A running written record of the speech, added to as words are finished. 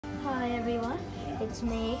It's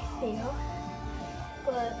me, Theo.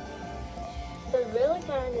 But really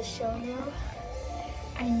kind of show you.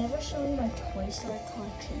 I never show you my ToyStory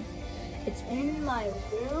collection. It's in my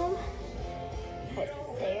room, right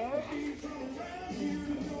there.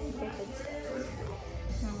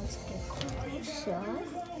 Now let's get a close shot.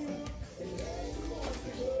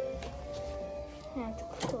 I have to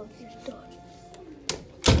close this door.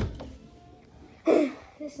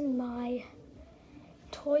 This is my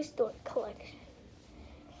ToyStory collection.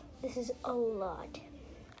 This is a lot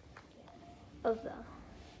of them.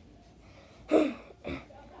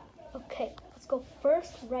 Okay, let's go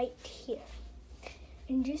first right here.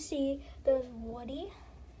 And you see there's Woody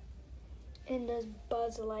and there's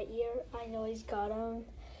Buzz Lightyear. I know he's got him.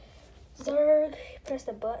 Zurg, press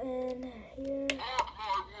the button here.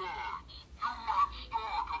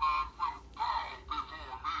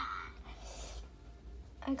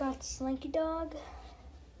 I got Slinky Dog.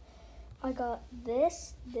 I got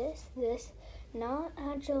this. Not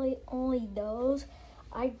actually only those.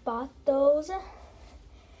 I bought those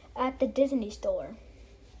at the Disney store.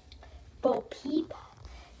 Bo Peep.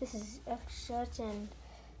 This is extra and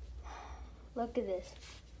look at this.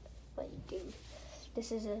 What you do.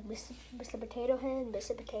 This is a Mr. Potato Head.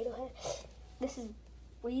 This is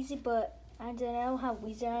Wheezy, but I don't have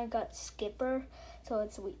Wheezy. I got Skipper, so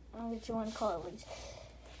it's I don't know what you want to call it, Wheezy.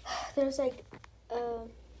 There's like,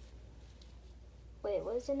 wait,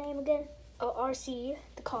 what is the name again? Oh, RC,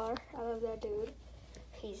 the car. I love that dude.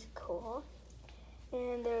 He's cool.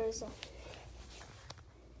 And there's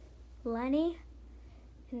Lenny,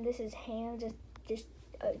 and this is Ham.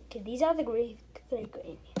 Okay, these are the green.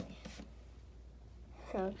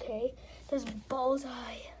 Okay, there's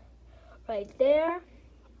Bullseye right there,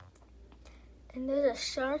 and there's a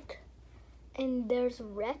shark, and there's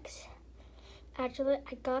Rex. Actually,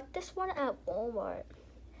 I got this one at Walmart.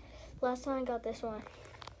 Last time I got this one.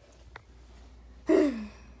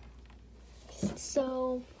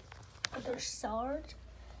 So, there's Sarge.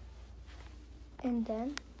 And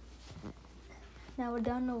then, now we're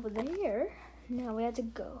done over there. Now we have to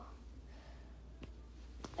go.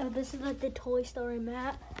 Oh, this is like the ToyStory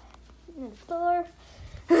map in the store.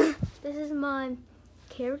 This is my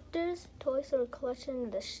characters, ToyStory Collection,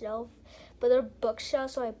 the shelf. But they're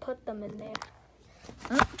bookshelves, so I put them in there.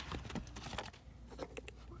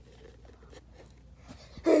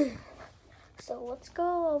 So let's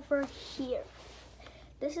go over here.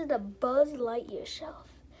 This is the Buzz Lightyear shelf.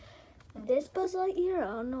 This Buzz Lightyear, I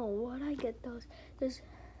don't know what I get those. There's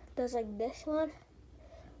like this one,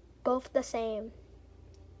 both the same.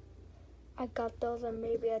 I got those at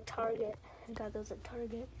maybe at Target.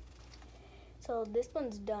 So this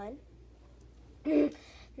one's done.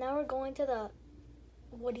 Now we're going to the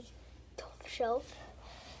Woody shelf.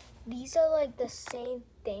 These are like the same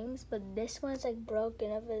things, but this one's like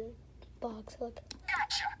broken up in a box. Look.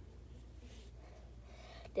 Gotcha.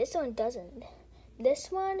 This one doesn't.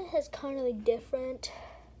 This one is kind of like different.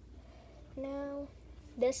 Now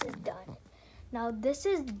this is done. Now this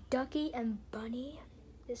is Ducky and Bunny.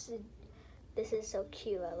 This is so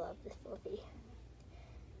cute. I love this movie.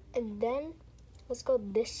 And then let's go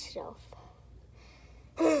this shelf.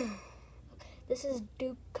 This is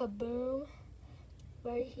Duke Kaboom.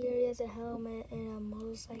 Right here he has a helmet and a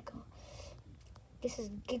motorcycle. This is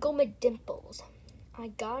Giggle McDimples. I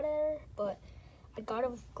got her, but I got her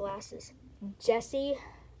with glasses. Jessie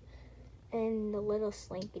and the little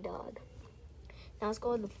Slinky Dog. Now let's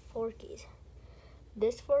go with the Forkies.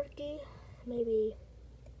 This Forky, maybe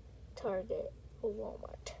Target or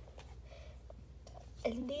Walmart.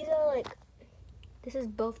 And these are like, this is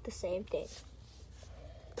both the same thing.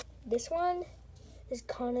 This one is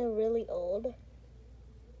kind of really old.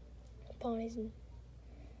 Bonnie's an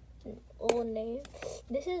old name.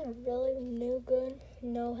 This is really new, good.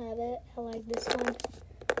 No habit. I like this one.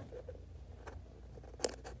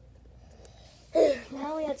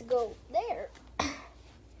 Now we have to go there.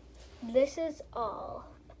 This is all.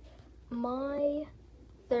 My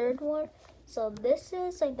third one. So this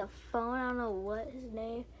is like the phone. I don't know what his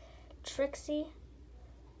name. Trixie.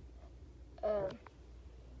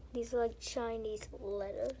 These are like Chinese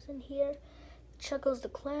letters in here. Chuckles the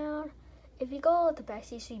Clown. If you go at the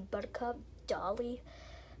back, you see Buttercup, Dolly,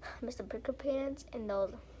 Mr. Picker Pants, and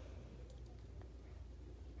those.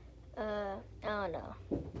 I don't know.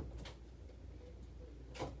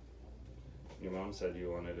 Your mom said you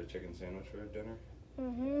wanted a chicken sandwich for dinner?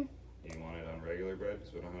 Mm-hmm. You want it on regular bread?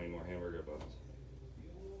 Because we don't have any more hamburger buns.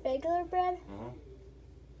 Regular bread?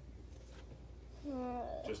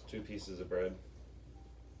 Just 2 pieces of bread.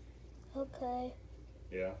 Okay.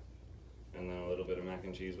 Yeah? And then a little bit of mac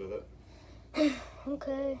and cheese with it?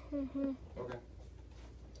 Okay. Okay.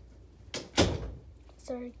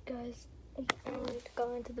 Sorry guys, I wanted to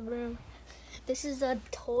go into the room. This is a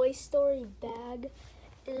Toy Story bag.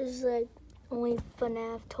 It is like only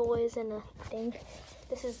FNAF toys and a thing.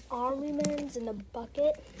 This is Army Men's in a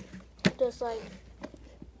bucket. Just like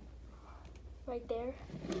right there.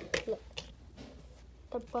 Look.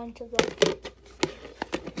 A bunch of them.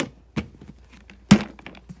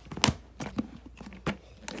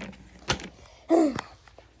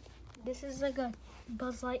 This is like a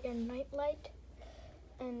Buzz Lightyear nightlight.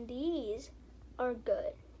 And these are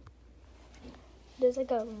good. There's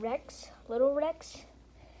like a Rex, little Rex.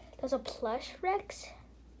 There's a plush Rex.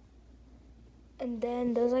 And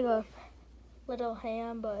then there's like a little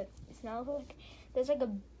ham, but it's not like, there's like a,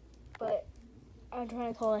 but I'm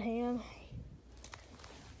trying to call it ham.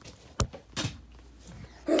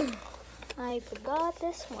 I forgot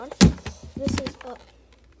this one. This is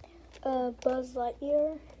a Buzz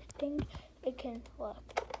Lightyear thing. It can look.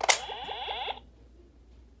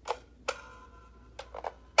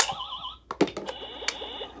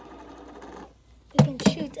 It can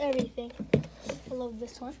shoot everything. I love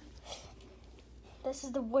this one. This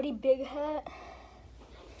is the Woody Big Hat.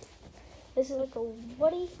 This is like a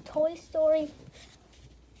Woody Toy Story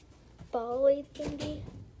Bolly thingy.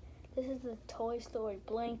 This is the Toy Story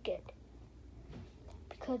blanket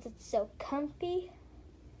because it's so comfy.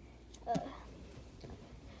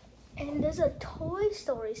 And there's a Toy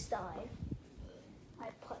Story sign. I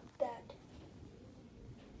put that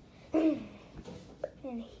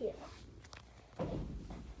in here.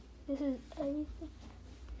 This is everything.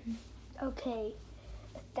 Okay,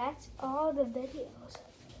 that's all the videos.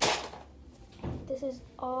 This is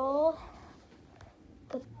all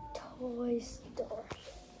the Toy Story.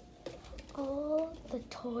 All the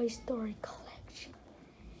Toy Story collection.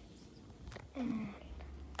 And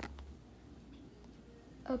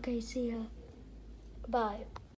okay, see ya. Bye.